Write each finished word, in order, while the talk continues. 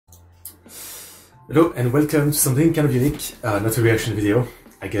Hello and welcome to something kind of unique, not a reaction video.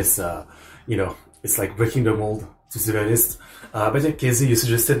 I guess, it's like breaking the mold, to say the least. But yeah, Casey, you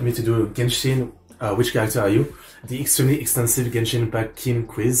suggested me to do a Genshin, which character are you? The extremely extensive Genshin Impact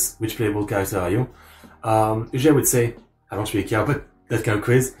quiz, which playable character are you? Usually I would say, I don't really care about that kind of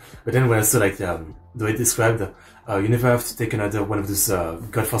quiz, but then when I saw like the way described, you never have to take another one of those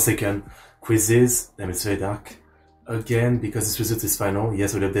godforsaken quizzes, and it's very dark. Again, because this result is final,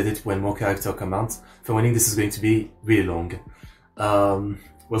 yes, we'll update it when more characters come out. For warning, this is going to be really long.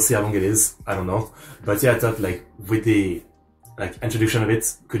 We'll see how long it is, I don't know. But yeah, I thought like with the introduction of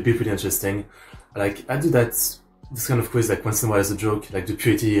it could be pretty interesting. Like I do this kind of quiz like once in a while as a joke, like the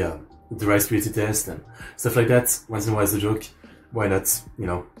purity, the rice purity test and stuff like that. Once in a while as a joke. Why not? You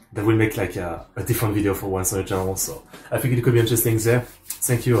know, that will make like a different video for once on the channel. So I think it could be interesting there.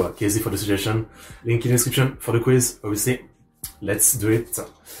 Thank you, Casey, for the suggestion. Link in the description for the quiz, obviously. Let's do it.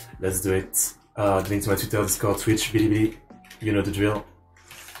 Let's do it. The link to my Twitter, Discord, Twitch, Bilibili. You know the drill.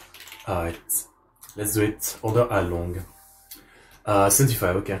 Alright. Let's do it. Order along.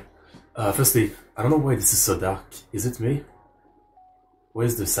 75, okay. Firstly, I don't know why this is so dark. Is it me? Where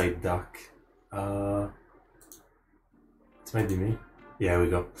is the side dark? It might be me. Yeah, here we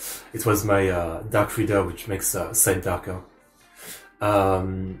go. It was my dark reader, which makes side darker. Are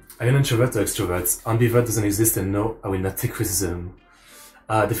you an introvert or extrovert? Ambivert doesn't exist, and no, I will not take criticism.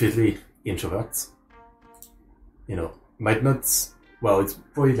 Definitely introvert. You know, might not. Well, it's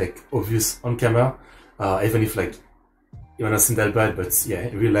probably like obvious on camera, even if like you wanna seem that bad, but yeah,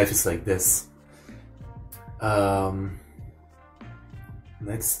 in real life it's like this.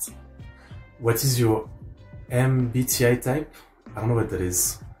 Next, what is your MBTI type? I don't know what that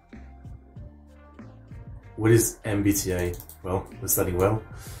is. What is MBTI? Well, we're starting well.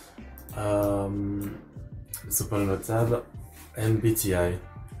 Let's open another tab. MBTI.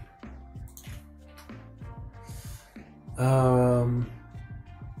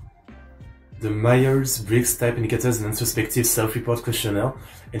 The Myers-Briggs type indicators an introspective self-report questionnaire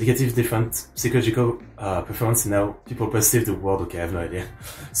indicative different psychological performance in how people perceive the world. Okay, I have no idea.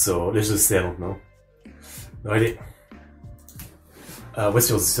 So let's just say I don't know. No idea. What's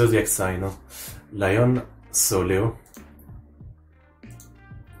your zodiac sign? Lion, so Leo.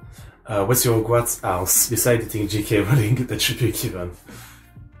 What's your Hogwarts house? Besides eating J.K. Rowling, that should be given.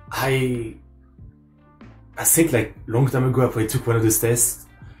 I think like long time ago I probably took one of those tests.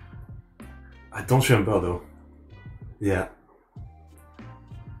 I don't remember though. Yeah.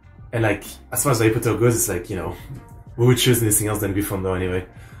 And like, as far as Harry Potter goes, it's like, you know, we would choose anything else than Gryffindor anyway.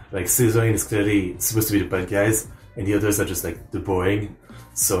 Like, Slytherin is clearly supposed to be the bad guys, and the others are just like the boring.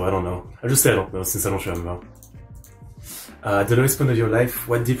 So I don't know. I'll just say I don't know since I don't remember. The lowest point of your life,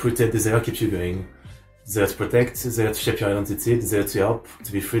 what deep-rooted desire keeps you going? Desire to protect, desire to shape your identity, desire to help,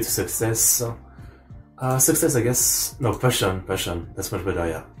 to be free, to success. Success, I guess. No, passion. That's much better,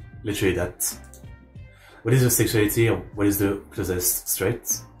 yeah. Literally that. What is your sexuality, or what is the closest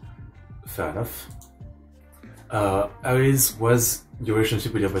straight? Fair enough. Aries, was your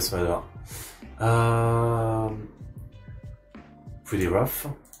relationship with your best father? Pretty rough.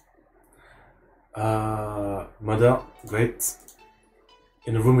 Mother, great.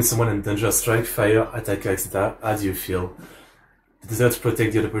 In a room with someone in danger, strike, fire, attack, etc. How do you feel? Desire to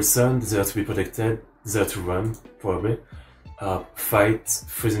protect the other person, desire to be protected, desire to run, probably. Fight,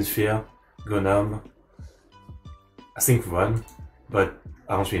 freeze in fear, go numb. I think run, but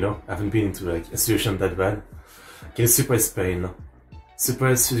I don't really know. I haven't been into like a situation that bad. Can you suppress pain?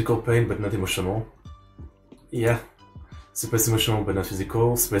 Suppress physical pain but not emotional. Yeah. Suppress emotional but not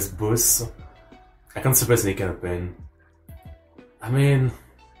physical. Suppress both. I can't suppress any kind of pain. I mean,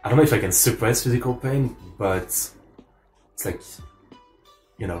 I don't know if I can suppress physical pain, but it's like,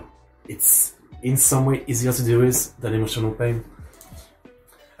 you know, it's in some way easier to deal with than emotional pain.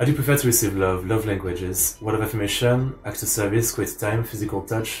 I do prefer to receive love, love languages, word of affirmation, acts of service, quality time, physical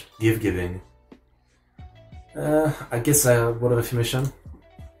touch, giving. I guess word of affirmation.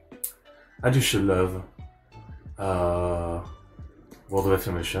 I do show love. Word of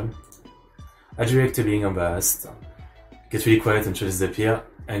affirmation. I do react to being embarrassed. Get really quiet and try to disappear.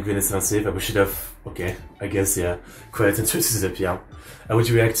 Angry and expensive. I push it off. Okay, I guess yeah. Quiet and try to disappear. How would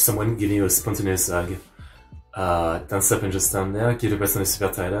you react to someone giving you a spontaneous hug? Dance up and just stand there. Give the person a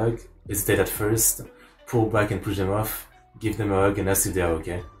super tight hug. Hesitate at first. Pull back and push them off. Give them a hug and ask if they are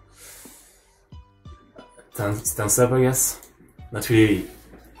okay. Dance up, I guess. Not really,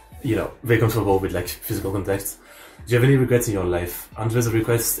 you know, very comfortable with like physical contact. Do you have any regrets in your life? Hundreds of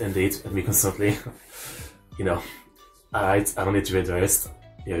requests and they hit at me constantly. You know, I don't need to read the rest.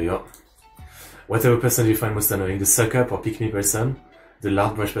 Here we go. What type of person do you find most annoying? The suck up or pick me person? The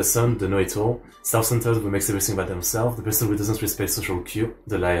loud brash person, the know-it-all. Self-centered who makes everything about themselves. The person who doesn't respect social cue,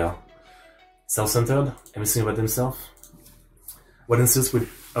 the liar. Self-centered, everything about themselves. What answers would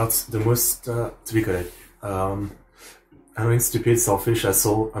hurt the most to be correct? Annoying, stupid, selfish,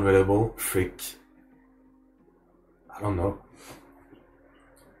 asshole, unreliable, freak. I don't know.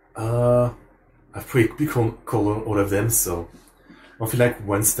 I've pretty called all of them, so I don't feel like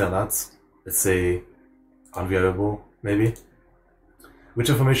one stand out. Let's say unreliable, maybe. Which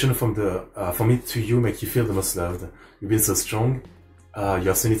information from me to you make you feel the most loved? You've been so strong.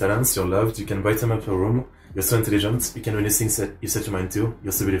 You're so many talents. You're loved. You can brighten up a room. You're so intelligent. You can do anything you set your mind to.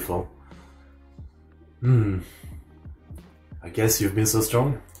 You're so beautiful. I guess you've been so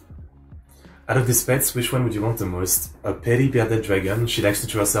strong. Out of these pets, which one would you want the most? A petty bearded dragon. She likes to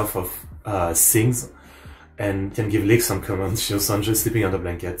chew herself of things and can give licks on command. She also enjoys sleeping under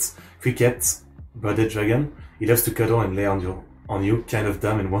blankets. Cricket, bearded dragon. He loves to cuddle and lay on you, kind of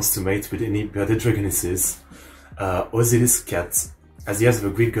dumb and wants to mate with any bearded dragonesses. Osiris cat. As he has a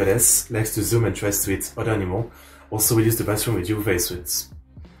Greek goddess, likes to zoom and tries to eat other animal. Also will use the bathroom with you, very sweet.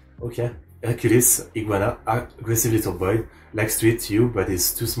 Okay. Hercules, iguana, aggressive little boy, likes to eat you, but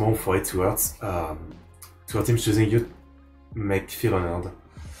is too small for it to hurt him. Choosing you make feel honored.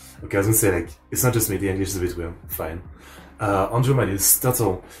 Okay, I was gonna say, like, it's not just me, the English is a bit weird. Fine. Andromalus,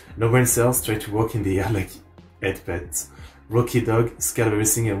 turtle, no brain cells, try to walk in the air like head pet. Rocky dog, scared of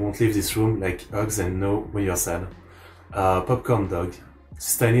everything and won't leave this room, like hugs and know when you're sad. Popcorn dog,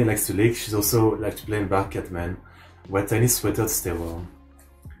 she's tiny and likes to lick. She's also like to play in bar cat man. Wear tiny sweater to stay warm.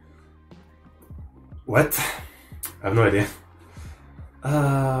 What? I have no idea.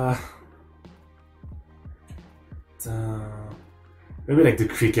 Maybe like the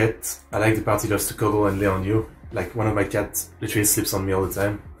cricket. I like the part he loves to cuddle and lay on you. Like one of my cats literally sleeps on me all the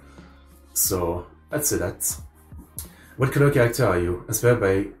time. So I'd say that. What color character are you? Inspired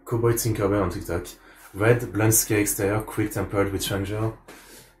by Cowboy Tinkerbell on TikTok. Red, blunt, scary exterior, quick-tempered with stranger.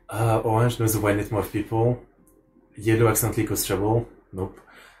 Orange knows the wide net more of people. Yellow accidentally cause trouble. Nope.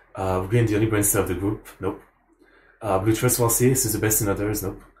 Green, the only brain cell of the group. Nope. Blue, trustworthy, is the best in others.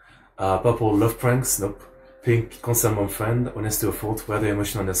 Nope. Purple, love pranks. Nope. Pink, constant mom friend, honest to a fault, wear the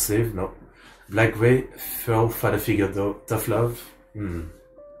emotion on their sleeve. Nope. Black, gray, furl, father figure though. Tough love.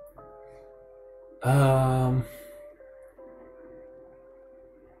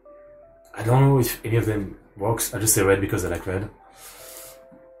 I don't know if any of them works. I just say red because I like red.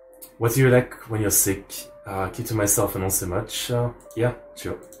 What do you like when you're sick? Keep to myself and don't say much. Yeah,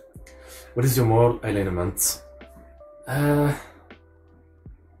 sure. What is your moral alignment? I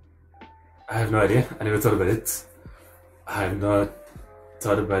have no idea. I never thought about it. I have not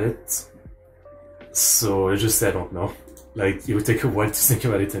thought about it. So I just say I don't know. Like, it would take a while to think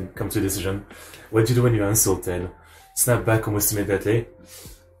about it and come to a decision. What do you do when you're insulted? Snap back almost immediately.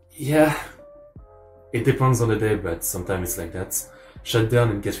 Yeah, it depends on the day, but sometimes it's like that. Shut down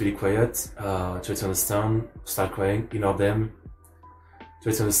and get really quiet. Try to understand, start crying, ignore them.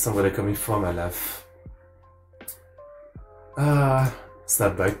 Try to understand where they're coming from, I laugh.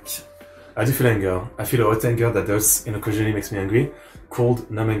 Snap back. I do feel anger. I feel a hot anger that does occasionally makes me angry.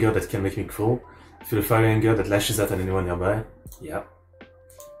 Cold, numb anger that can make me cruel. I feel a fiery anger that lashes out at anyone nearby. Yeah.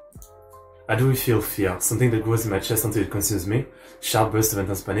 I do feel fear, something that grows in my chest until it consumes me. Sharp burst of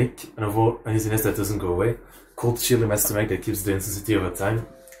intense panic, an overall uneasiness that doesn't go away. Cold chill in my stomach that keeps the intensity over time.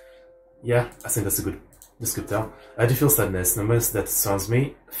 Yeah, I think that's a good descriptor. I do feel sadness, numbness that surrounds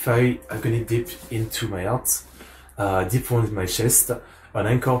me. Fiery agony deep into my heart. Deep wound in my chest. An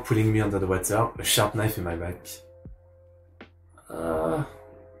anchor pulling me under the water. A sharp knife in my back.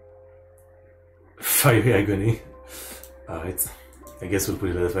 Fiery agony. Alright. I guess we'll put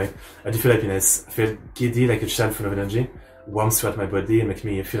it that way. I do feel happiness. I feel giddy like a child full of energy. Warmth throughout my body and make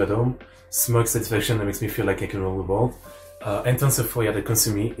me feel at home. Smoke satisfaction that makes me feel like I can roll the ball. Intense euphoria that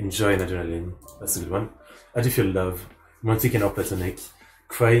consumes me in joy and adrenaline. That's a good one. I do feel love. Romantic and or platonic.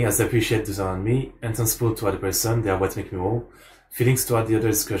 Crying as I appreciate those around me. Intense pull toward the person. They are what make me whole. Feelings toward the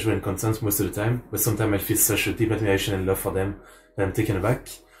others casual and content most of the time. But sometimes I feel such a deep admiration and love for them that I'm taken aback.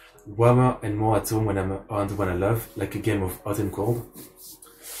 Warmer and more at home when I'm around the one I love, like a game of hot and cold.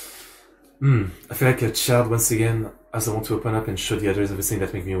 I feel like a child once again, as I want to open up and show the others everything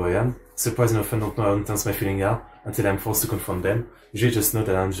that makes me who I am. Surprised and often don't know how intense my feelings are until I'm forced to confront them. Usually just know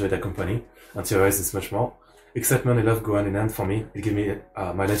that I enjoy their company. Until I realize it's much more. Excitement and love go hand in hand for me. It gives me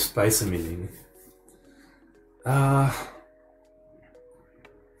my life spice and meaning. I'd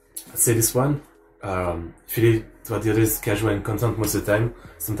say this one. Feeling toward the others casual and content most of the time.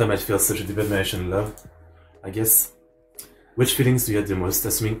 Sometimes I feel such a deep admiration and love, I guess. Which feelings do you have the most,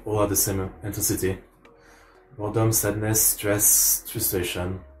 assuming all are the same intensity? Boredom, sadness, stress,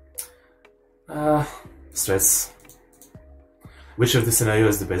 frustration. Stress. Which of the scenario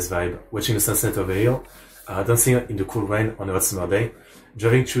is the best vibe? Watching the sunset over a hill, dancing in the cool rain on a hot summer day,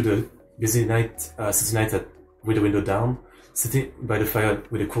 driving through the busy city night with the window down, sitting by the fire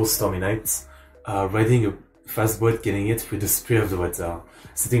with a cool stormy night, riding a fast boat, getting it with the spray of the water,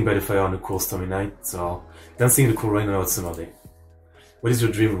 sitting by the fire on a cool stormy night, or dancing in the cool rain on a hot summer day. What is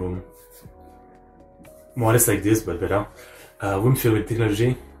your dream room? More or less like this, but better. Room filled with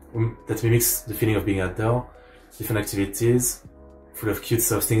technology, room that mimics the feeling of being outdoor, different activities, full of cute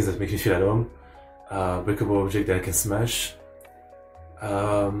soft things that make me feel at home, breakable object that I can smash,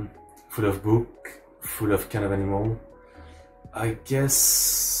 full of book, full of kind of animal. I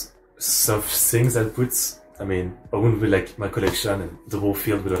guess soft things I'd put. I mean, I wouldn't be like my collection and the whole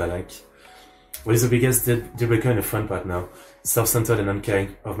field with what I like. What is the biggest deal breaker in a friend partner? Self-centered and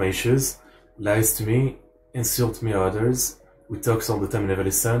uncaring of my issues, lies to me, insult me or others, who talks all the time and never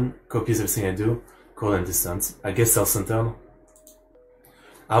listen, copies everything I do, cold and distant. I guess self-centered.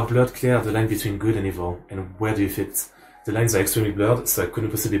 Are blood clear the line between good and evil, and where do you fit? The lines are extremely blurred, so I couldn't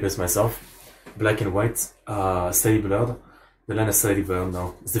possibly base myself. Black and white, slightly blurred. The line is slightly blurred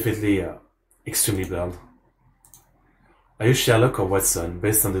now. It's definitely extremely blurred. Are you Sherlock or Watson?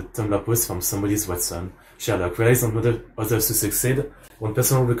 Based on the Tumblr post from somebody's Watson. Sherlock relies on others to succeed. Want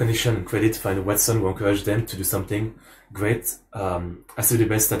personal recognition and credit, find Watson who encourage them to do something great. I see the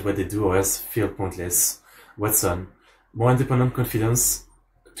best at what they do or else feel pointless. Watson. More independent confidence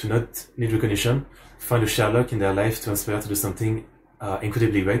to not need recognition. Find a Sherlock in their life to inspire to do something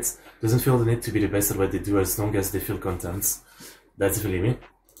incredibly great. Doesn't feel the need to be the best at what they do as long as they feel content. That's definitely me.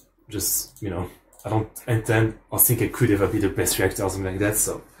 Just, you know, I don't intend or think I could ever be the best reactor or something like that,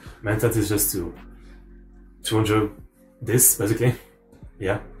 so my intent is just to enjoy this, basically.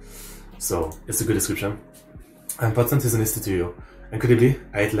 Yeah. So, it's a good description. Important is honesty to you. Incredibly,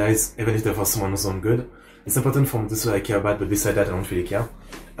 I hate lies, even if they're for someone's own good. It's important for those who I care about, but beside that, I don't really care.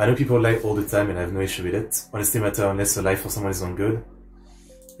 I know people lie all the time and I have no issue with it. Honesty matters unless a lie for someone's own good.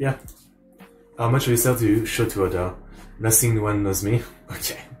 Yeah. How much of yourself do you show to others? Nothing, no one knows me.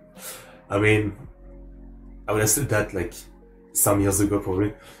 Okay. I mean, I would have said that like some years ago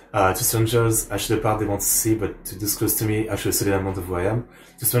probably. To strangers, I show the part they want to see, but to those close to me, I show a solid amount of who I am.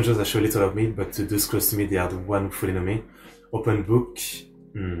 To strangers, I show a little of me, but to those close to me, they are the one who fully know me. Open book.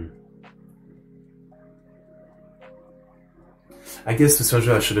 I guess to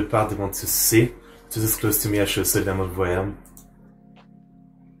strangers, I show the part they want to see. To those close to me, I show a solid amount of who I am.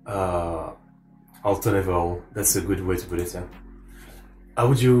 I'll turn over all. That's a good way to put it, yeah. How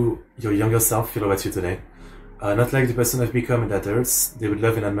would your younger self feel about you today? Not like the person I've become and that hurts. They would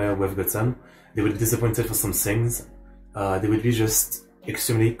love and admire what I've gotten. They would be disappointed for some things. They would be just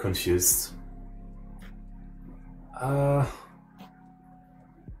extremely confused. I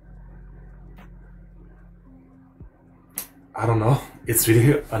don't know. It's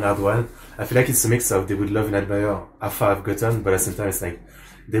really an hard one. I feel like it's a mix of they would love and admire how far I've gotten, but at the same time it's like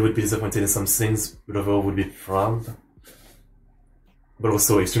they would be disappointed in some things, but overall would be proud. But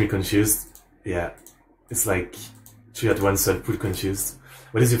also extremely confused. Yeah. It's like two at once, so I'd put confused.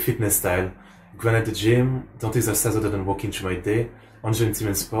 What is your fitness style? Grind at the gym, don't exercise other than walking through my day, enjoy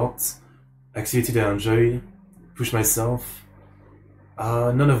intimate sports, activity that I enjoy, push myself.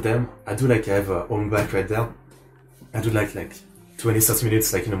 None of them. I do like I have a home back right there. I do like 20-30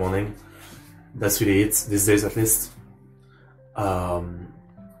 minutes like in the morning. That's really it, these days at least.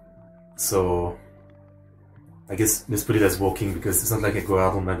 So I guess let's put it as walking because it's not like I go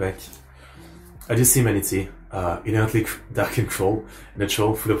hard on my back. I do see humanity, inherently dark and cruel,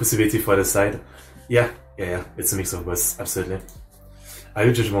 natural, full of possibility for either side. Yeah, it's a mix of both, absolutely. Are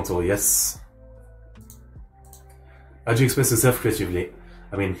you judgmental? Yes. How do you express yourself creatively?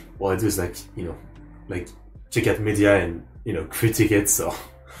 I mean, what I do is like check out media and, critique it, so.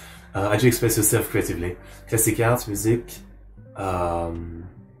 How do you express yourself creatively? Classic art, music,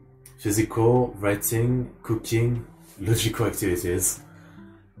 physical, writing, cooking, logical activities.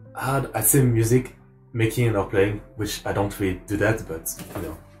 I'd say music, making or playing, which I don't really do that, but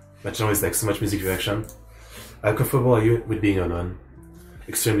my channel is like so much music reaction. How comfortable are you with being alone?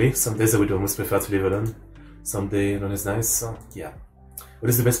 Extremely. Some days I would almost prefer to live alone. Some day alone is nice, so yeah. What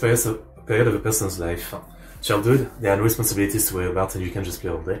is the best period of a person's life? Childhood, there are no responsibilities to worry about and you can just play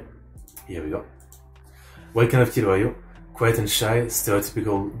all day. Here we go. What kind of kid are you? Quiet and shy,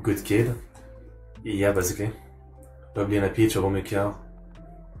 stereotypical good kid? Yeah, basically. Probably an happy troublemaker.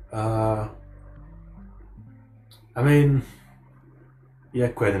 I mean, yeah,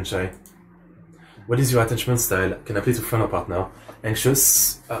 quiet and shy. What is your attachment style? Can apply to friend or partner?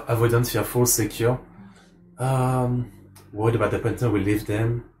 Anxious, avoidant, fearful, secure. Worried about their partner will leave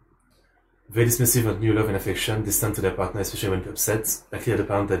them. Very dismissive of new love and affection, distant to their partner, especially when upset. Likely the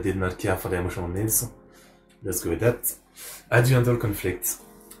parent that did not care for their emotional needs. Let's go with that. How do you handle conflict?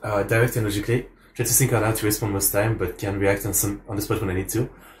 Direct and logically. Try to think on how to respond most time, but can react on the spot when I need to.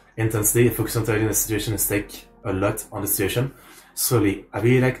 Intensely, focus entirely on the situation and take a lot on the situation. Slowly, I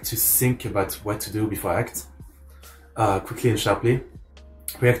really like to think about what to do before I act. Quickly and sharply.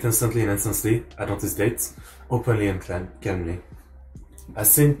 React instantly and intensely. I don't hesitate. Openly and calmly. I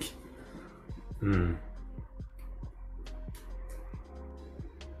think...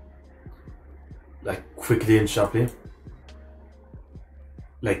 Like, quickly and sharply.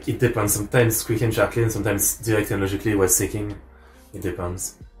 Like, it depends. Sometimes quickly and sharply, and sometimes direct and logically while thinking. It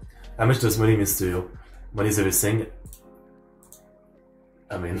depends. How much does money mean to you? Money is everything.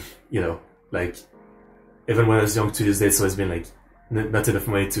 I mean, you know, like, even when I was young to this day, it's always been like, not enough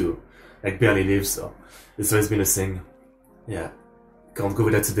money to, like, barely live, so it's always been a thing. Yeah. Can't go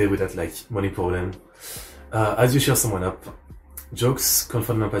with that today without, like, money problem. How do you cheer someone up? Jokes,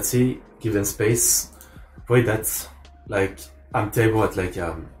 confront empathy, give them space. Avoid that. Like, I'm terrible at, like,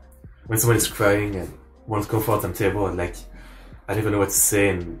 when someone is crying and wants comfort, I'm terrible at, like, I don't even know what to say,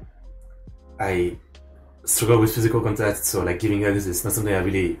 and I struggle with physical contact, so, like, giving hugs is not something I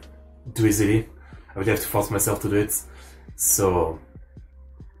really do easily. I really have to force myself to do it. So,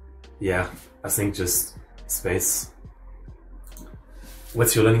 yeah, I think just space.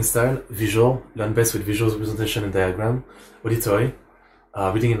 What's your learning style? Visual, learn best with visuals, representation and diagram. Auditory,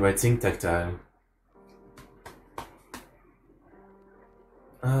 reading and writing, tactile.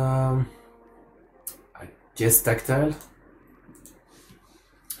 I guess tactile.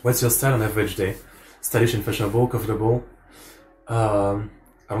 What's your style on average day? Stylish and fashionable, comfortable. I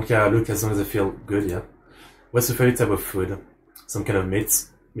don't care how I look as long as I feel good, yeah. What's your favorite type of food? Some kind of meat?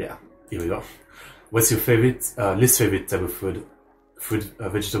 Yeah, here we go. What's your favorite, least favorite type of food?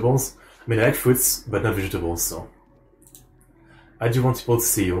 Vegetables? I mean, I like fruits, but not vegetables, so. How do you want people to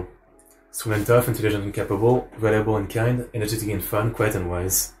see you? Strong and tough, intelligent and capable, reliable and kind, energetic and fun, quiet and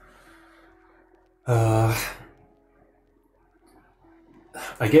wise. I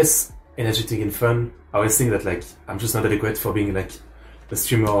guess energetic and fun. I always think that, like, I'm just not adequate for being, like, a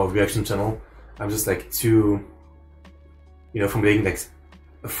streamer or reaction channel. I'm just, like, too, you know, from being, like,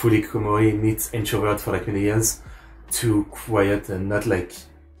 a fully komori, neat introvert for, like, many years, too quiet and not, like,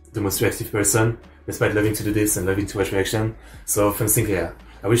 the most reactive person, despite loving to do this and loving to watch reaction. So often think, yeah,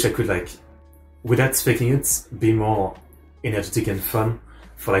 I wish I could, like, without faking it, be more energetic and fun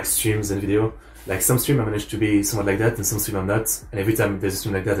for, like, streams and video. Like, some stream I managed to be somewhat like that, and some stream I'm not. And every time there's a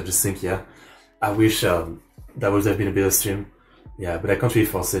stream like that, I just think, yeah, I wish that would have been a better stream. Yeah, but I can't really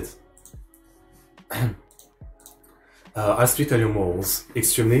force it. How strict are your morals?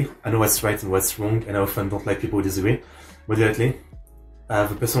 Extremely. I know what's right and what's wrong, and I often don't like people who disagree. Moderately. I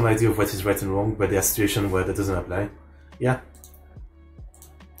have a personal idea of what is right and wrong, but there are situations where that doesn't apply. Yeah.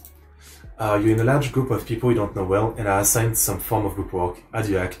 You're in a large group of people you don't know well, and are assigned some form of group work. How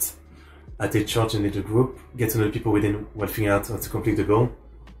do you act? I take charge and lead the group, get to know the people within while figuring out how to complete the goal.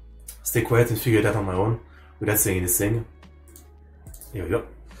 Stay quiet and figure it out on my own, without saying anything. Here we go.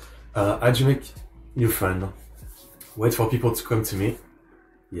 How do you make new friends? Wait for people to come to me.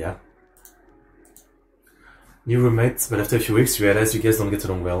 Yeah. New roommates, but after a few weeks you realize you guys don't get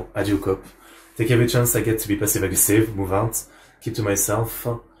along well. How do you cope? Take every chance I get to be passive-aggressive, move out, keep to myself,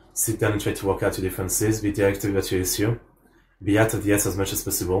 sit down and try to work out your differences, be direct about your issue, be out of the yes as much as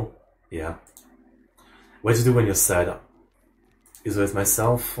possible. Yeah. What do you do when you're sad? Isolate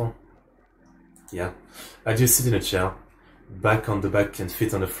myself. Yeah. How do you sit in a chair? Back on the back and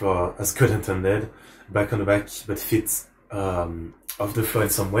feet on the floor as God intended. Back on the back but feet off the floor in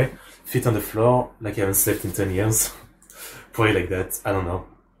some way. Feet on the floor like I haven't slept in 10 years. Probably like that. I don't know.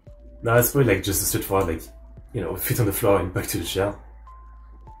 No, it's probably like just a straightforward, like, you know, feet on the floor and back to the chair.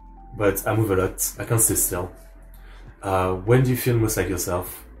 But I move a lot. I can't sit still. When do you feel most like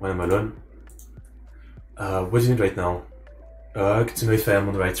yourself? When I'm alone. What do you need right now? To know if I am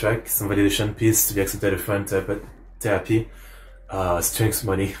on the right track, some validation, peace, to be accepted, a friend, therapy, strength,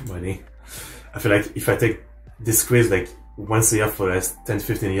 money. I feel like if I take this quiz like once a year for the last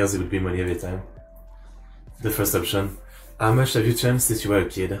 10-15 years, it would be money every time. The first option. How much have you changed since you were a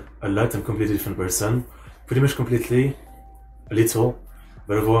kid? A lot. I'm a completely different person. Pretty much completely. A little.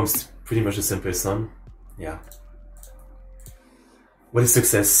 But overall I'm pretty much the same person. Yeah. What is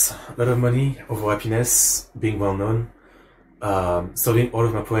success? A lot of money, overall happiness, being well known, solving all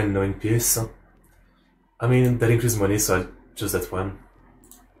of my problems and knowing peace. I mean, that includes money, so I'll choose that one.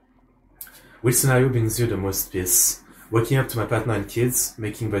 Which scenario brings you the most peace? Waking up to my partner and kids,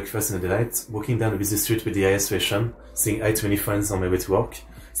 making breakfast in the delight, walking down a busy street with the IS station, saying hi to any friends on my way to work,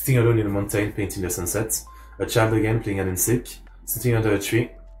 sitting alone in a mountain painting the sunset, a child again playing hide and seek, sitting under a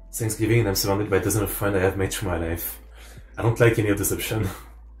tree, Thanksgiving, and I'm surrounded by dozens of friends I have made through my life. I don't like any of this option.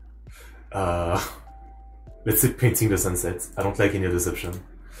 Let's say painting the sunset. I don't like any of this option.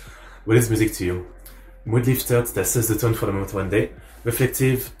 What is music to you? Mood lifter that sets the tone for the moment one day,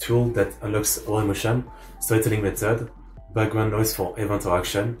 reflective tool that unlocks all emotion, storytelling method, background noise for event or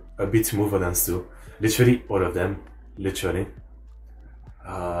action, a beat to move or dance to. Literally all of them. Literally.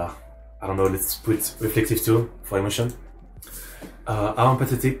 I don't know, let's put reflective tool for emotion. How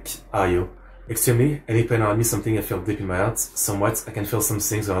empathetic are you? Extremely. Any pain around me, something I feel deep in my heart. Somewhat. I can feel some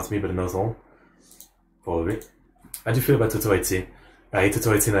things around me, but not all. Probably. How do you feel about authority? I hate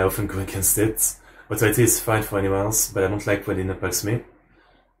authority and I often go against it. Authority is fine for anyone else, but I don't like when it impacts me.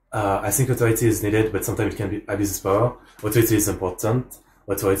 I think authority is needed, but sometimes it can be abuse its power. Authority is important.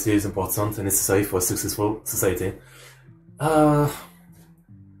 Authority is important and necessary for a successful society. I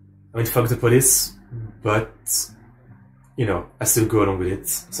mean, fuck the police, but, you know, I still go along with it.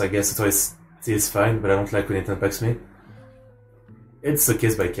 So I guess authority is fine, but I don't like when it impacts me. It's a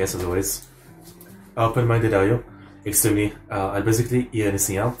case by case as always. How open-minded are you? Extremely. I'll basically hear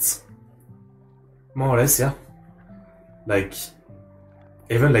anything out. More or less, yeah. Like,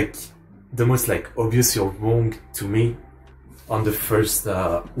 even like, the most like obvious you're wrong to me on the first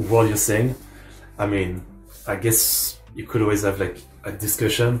word you're saying. I mean, I guess you could always have like a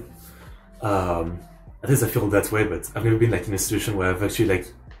discussion. At least I feel that way, but I've never been like in a situation where I've actually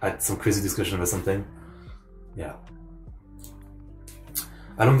like had some crazy discussion about something. Yeah.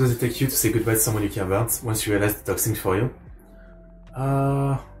 How long does it take you to say goodbye to someone you care about once you realize the toxic for you?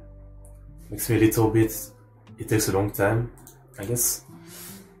 Makes me a little bit, it takes a long time, I guess.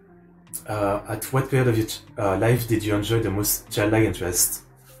 At what period of your life did you enjoy the most childlike interest?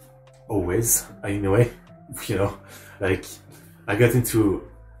 Always, in a way. You know, like, I got into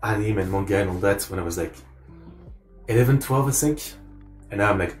anime and manga and all that when I was like 11, 12, I think. And now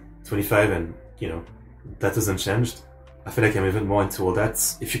I'm like 25 and, you know, that hasn't changed. I feel like I'm even more into all that.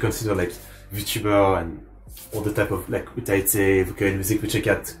 If you consider like VTuber and all the type of like utaite, vocal music, which I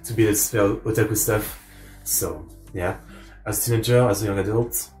got to be this otaku stuff. So, yeah. As a teenager, as a young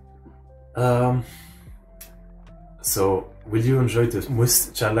adult. So, will you enjoy the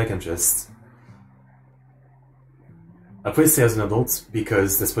most childlike interest? I'll probably say as an adult,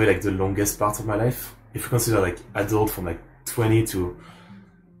 because that's probably like the longest part of my life. If you consider like adult from like 20 to,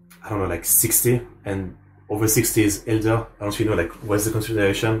 I don't know, like 60, and over 60 is elder, I don't really know like what's the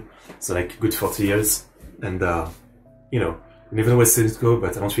consideration, so like good 40 years, and you know, you never know where things go,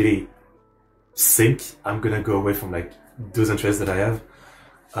 but I don't really think I'm gonna go away from like those interests that I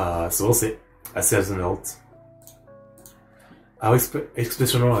have, so we'll see. I say as an adult. How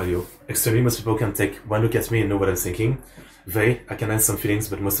expressional are you? Extremely, most people can take one look at me and know what I'm thinking. Very, I can hide some feelings,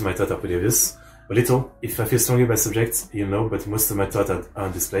 but most of my thoughts are pretty obvious. A little, if I feel strongly about subjects, you know, but most of my thoughts are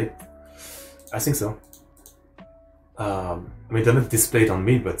on display. I think so. I mean, they're not displayed on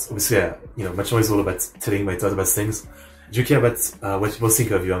me, but obviously, you know, much more is all about telling my thoughts about things. Do you care about what people think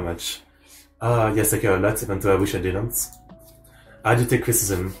of you, how much? Yes, I care a lot, even though I wish I didn't. How do you take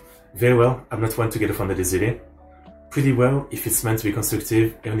criticism? Very well, I'm not one to get offended easily. Pretty well, if it's meant to be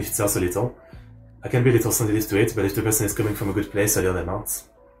constructive, even if it sounds a little. I can be a little sensitive to it, but if the person is coming from a good place, I learn them out.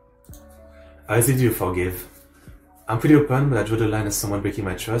 How easily do you forgive? I'm pretty open, but I draw the line as someone breaking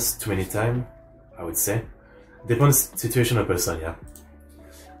my trust too many times, I would say. Depends on the situation or person,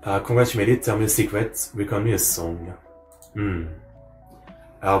 yeah. Congrats, you made it, tell me a secret, record me a song.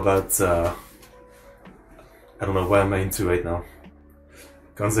 How about, I don't know, what am I into right now?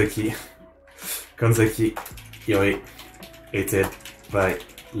 Kanzaki, irritated by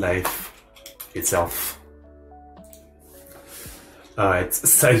life itself. Alright,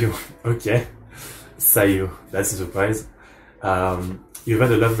 Sayu, okay. Sayu, that's a surprise. You've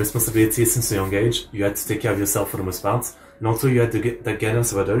had a lot of responsibility since a young age. You had to take care of yourself for the most part. And also you had to get the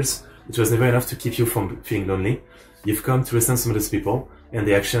guidance of others, which was never enough to keep you from feeling lonely. You've come to resent some of those people and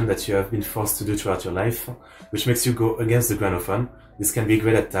the action that you have been forced to do throughout your life, which makes you go against the grain of fun. This can be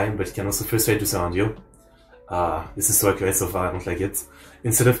great at times, but it can also frustrate those around you. This is so accurate so far, I don't like it.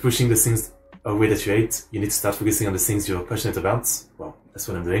 Instead of pushing the things away that you hate, you need to start focusing on the things you're passionate about. Well, that's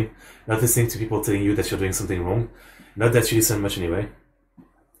what I'm doing. Not listening to people telling you that you're doing something wrong. Not that you listen much anyway.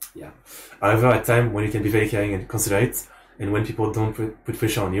 Yeah. However, at times when you can be very caring and considerate, and when people don't put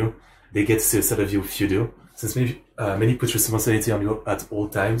pressure on you, they get to see a side of you if you do. Since many put responsibility on you at all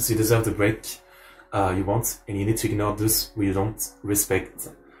times, you deserve the break you want, and you need to ignore those who you don't respect.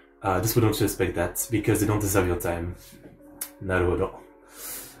 Those who don't respect that, because they don't deserve your time. Naruhodo.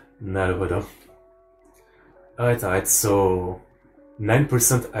 Naruhodo. Alright, so 9%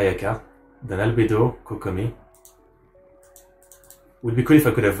 Ayaka, then Albedo, Kokomi. Would be cool if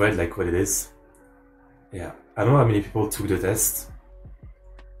I could have read like what it is. Yeah, I don't know how many people took the test.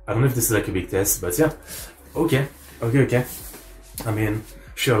 I don't know if this is like a big test, but yeah. Okay. I mean,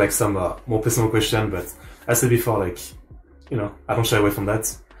 sure, like some more personal question, but as I said before, like, you know, I don't shy away from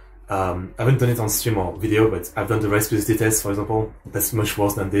that. I haven't done it on stream or video, but I've done the reciprocity test, for example. That's much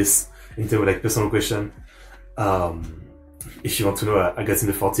worse than this in terms of like personal question. If you want to know, I got in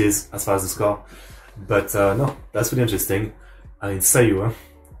the 40s as far as the score. But no, that's really interesting. I mean, Sayu,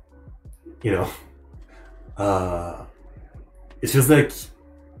 you know, it feels like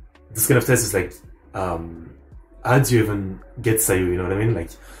this kind of test is like, how do you even get Sayu, you know what I mean? Like,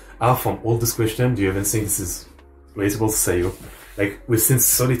 how from all this question do you even think this is relatable to Sayu? Like, we've seen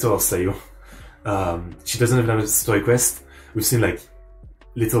so little of Sayu. She doesn't even have a story quest. We've seen like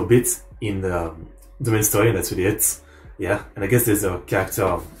little bit in the main story, and that's really it. Yeah, and I guess there's a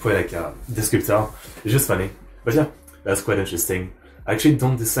character, probably like a descriptor. It's just funny. But yeah, that's quite interesting. I actually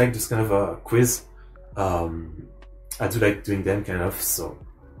don't dislike this kind of a quiz. I do like doing them kind of, so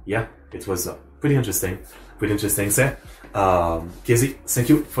yeah, it was pretty interesting. So, Casey, thank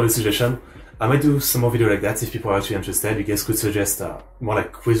you for the suggestion. I might do some more video like that if people are actually interested. You guys could suggest more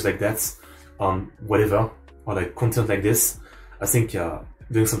like quiz like that on whatever, or like content like this. I think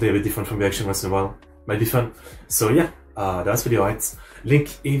doing something a bit different from reaction once in a while might be fun. So yeah, that's really alright. Link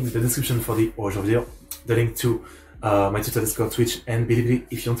in the description for the original video. The link to my Twitter, Discord, Twitch, and Bilibili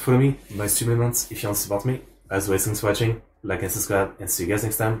if you want to follow me. My stream elements if you want to support me. As always, thanks for watching. Like and subscribe, and see you guys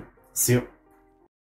next time. See you.